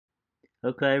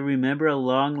Okay, I remember a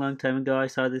long time ago I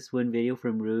saw this one video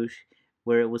from Rouge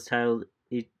where it was titled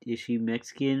Is she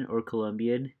Mexican or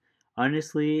Colombian?"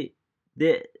 Honestly,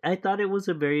 I thought it was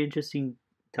a very interesting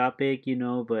topic,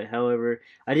 but however,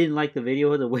 I didn't like the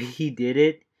video the way he did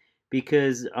it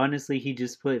because honestly, he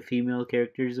just put female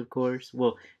characters, of course.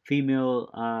 Well, female,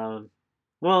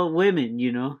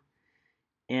 women,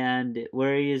 and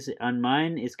whereas on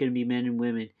mine it's going to be men and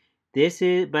women. This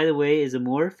is, by the way, is a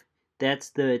morph.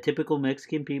 That's the typical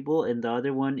Mexican people, and the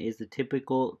other one is the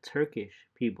typical Turkish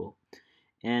people.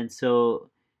 And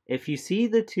so, if you see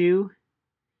the two,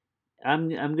 I'm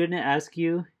gonna ask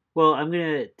you. Well, I'm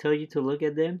gonna tell you to look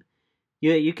at them.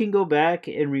 Yeah, you can go back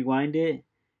and rewind it,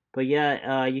 but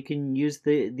yeah, you can use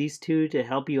these two to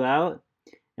help you out,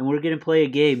 and we're gonna play a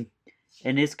game,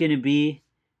 and it's gonna be: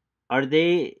 are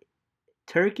they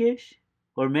Turkish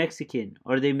or Mexican?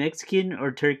 Are they Mexican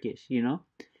or Turkish?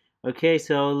 Okay,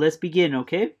 so let's begin,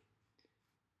 okay?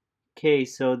 Okay,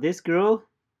 so this girl,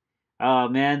 oh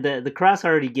man, the cross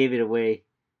already gave it away.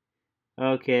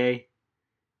 Okay.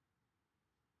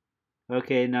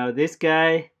 Okay, now this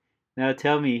guy, now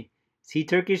tell me, is he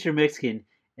Turkish or Mexican?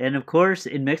 And of course,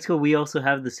 in Mexico we also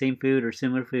have the same food or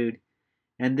similar food.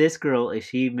 And this girl, is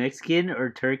she Mexican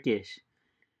or Turkish?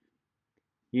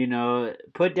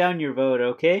 Put down your vote,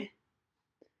 okay?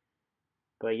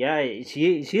 But yeah,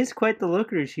 she's quite the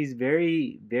looker. She's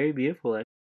very very beautiful.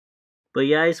 But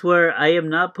yeah, I swear I am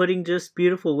not putting just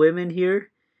beautiful women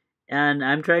here, and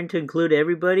I'm trying to include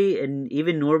everybody and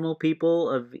even normal people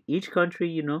of each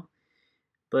country.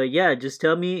 But yeah, just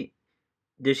tell me,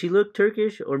 does she look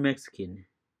Turkish or Mexican?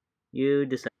 You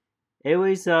decide.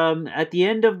 Anyways, at the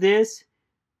end of this,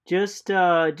 just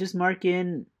mark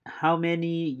in how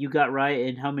many you got right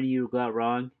and how many you got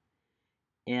wrong.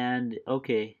 And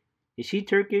okay, is she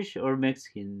Turkish or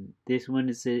Mexican? This one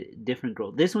is a different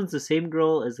girl. This one's the same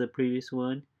girl as the previous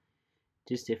one,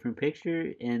 just different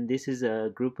picture. And this is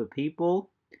a group of people.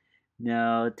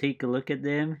 Now take a look at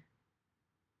them.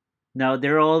 Now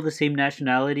they're all the same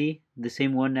nationality, the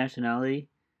same one nationality.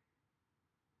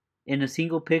 In a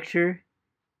single picture,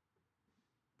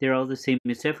 they're all the same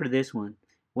except for this one.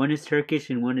 One is Turkish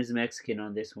and one is Mexican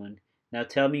on this one. Now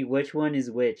tell me which one is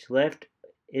which. Left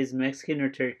is Mexican or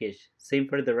Turkish? Same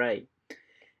for the right.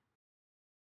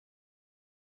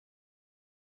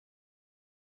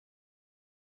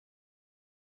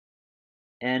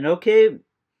 And okay,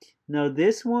 now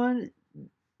this one,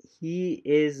 he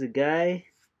is a guy.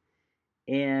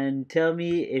 And tell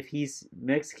me if he's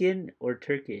Mexican or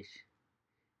Turkish.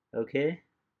 Okay?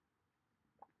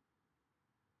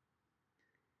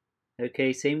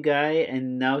 Okay, same guy,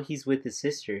 and now he's with his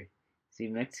sister. Is he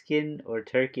Mexican or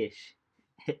Turkish?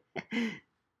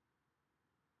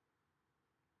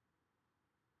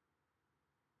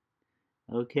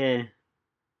 Okay,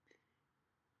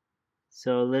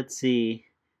 so let's see.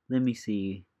 Let me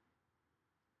see.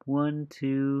 One,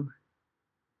 two,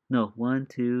 no, one,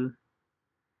 two,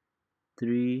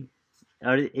 three.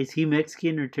 Is he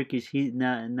Mexican or Turkish?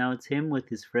 Now it's him with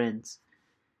his friends.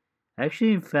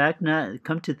 Actually, in fact, not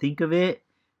come to think of it,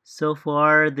 so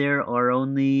far there are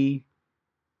only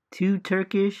two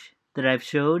Turkish that I've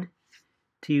showed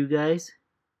to you guys.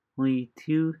 Only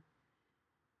two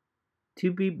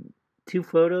be two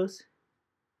photos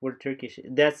were Turkish.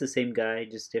 That's the same guy,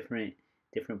 just different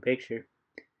picture.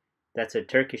 That's a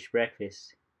Turkish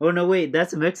breakfast. Oh no, wait,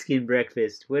 that's a Mexican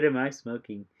breakfast. What am I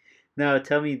smoking? Now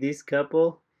tell me, this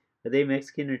couple, are they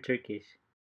Mexican or Turkish?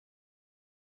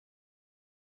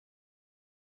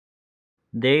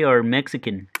 They are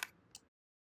Mexican.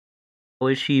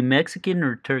 Was she Mexican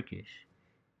or Turkish?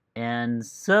 And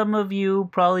some of you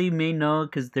probably may know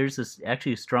because there's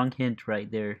actually a strong hint right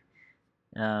there.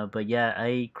 But yeah,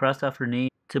 I crossed off her name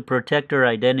to protect her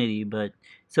identity, but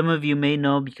some of you may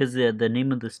know because the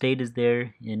name of the state is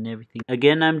there and everything.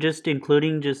 Again, I'm just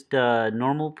including just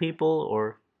normal people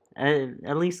or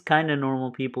at least kind of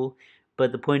normal people,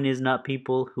 but the point is not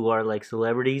people who are like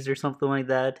celebrities or something like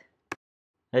that.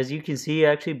 As you can see,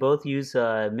 actually both use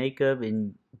makeup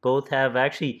and both have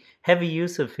actually heavy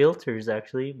use of filters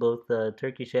actually, both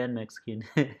Turkish and Mexican.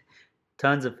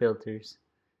 Tons of filters.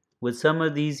 With some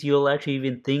of these, you'll actually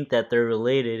even think that they're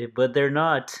related, but they're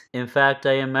not. In fact,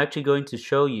 I am actually going to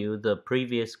show you the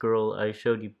previous girl I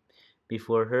showed you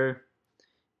before her,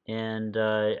 and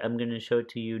I'm going to show it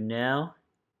to you now,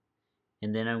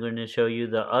 and then I'm going to show you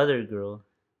the other girl.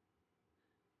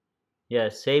 Yeah,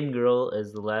 same girl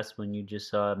as the last one you just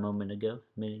saw a minute ago.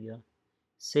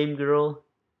 Same girl,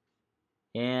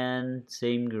 and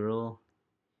same girl,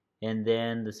 and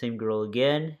then the same girl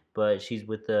again, but she's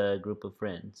with a group of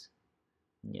friends.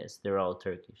 Yes, they're all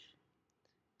Turkish.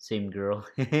 Same girl.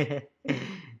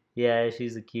 Yeah,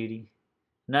 she's a cutie.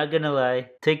 Not gonna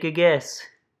lie. Take a guess.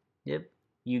 Yep,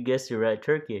 you guessed it right.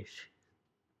 Turkish.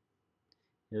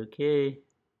 Okay.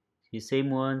 You same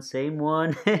one, same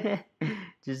one.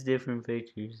 Just different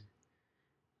pictures.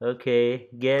 Okay,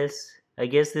 guess. I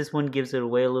guess this one gives it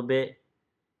away a little bit.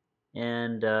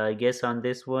 And guess on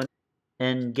this one.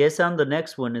 And guess on the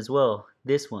next one as well.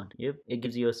 This one. Yep, it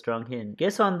gives you a strong hint.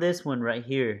 Guess on this one right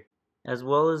here, as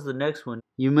well as the next one.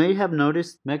 You may have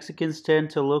noticed Mexicans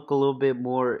tend to look a little bit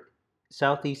more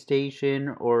Southeast Asian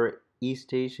or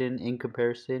East Asian in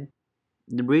comparison.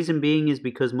 The reason being is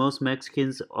because most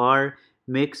Mexicans are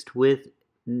mixed with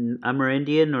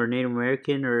Amerindian or Native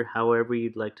American or however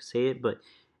you'd like to say it. But,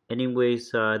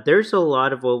 anyways, there's a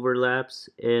lot of overlaps,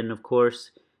 and of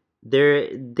course,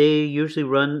 they usually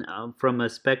run from a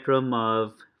spectrum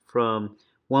of from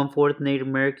 1/4 Native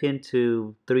American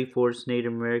to 3/4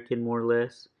 Native American, more or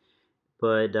less.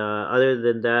 But other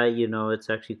than that, it's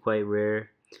actually quite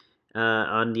rare.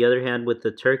 On the other hand, with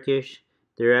the Turkish,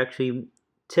 they're actually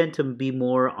tend to be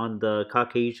more on the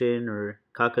Caucasian or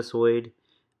Caucasoid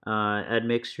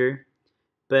admixture.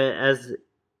 But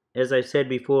as I said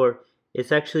before,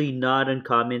 it's actually not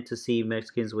uncommon to see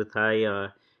Mexicans with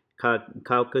high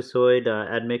Caucasoid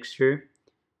admixture.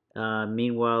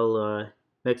 Meanwhile,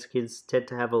 Mexicans tend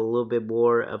to have a little bit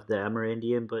more of the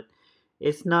Amerindian, but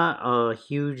it's not a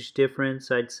huge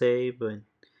difference, I'd say. But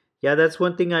yeah, that's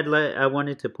one thing I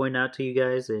wanted to point out to you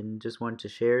guys and just wanted to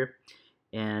share.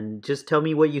 And just tell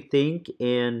me what you think.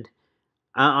 And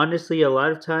honestly, a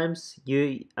lot of times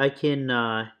I can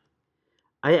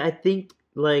I think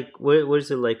like what is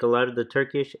it, like a lot of the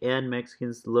Turkish and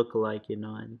Mexicans look alike,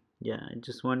 and yeah, I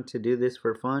just wanted to do this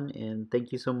for fun. And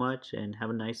thank you so much, and have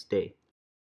a nice day.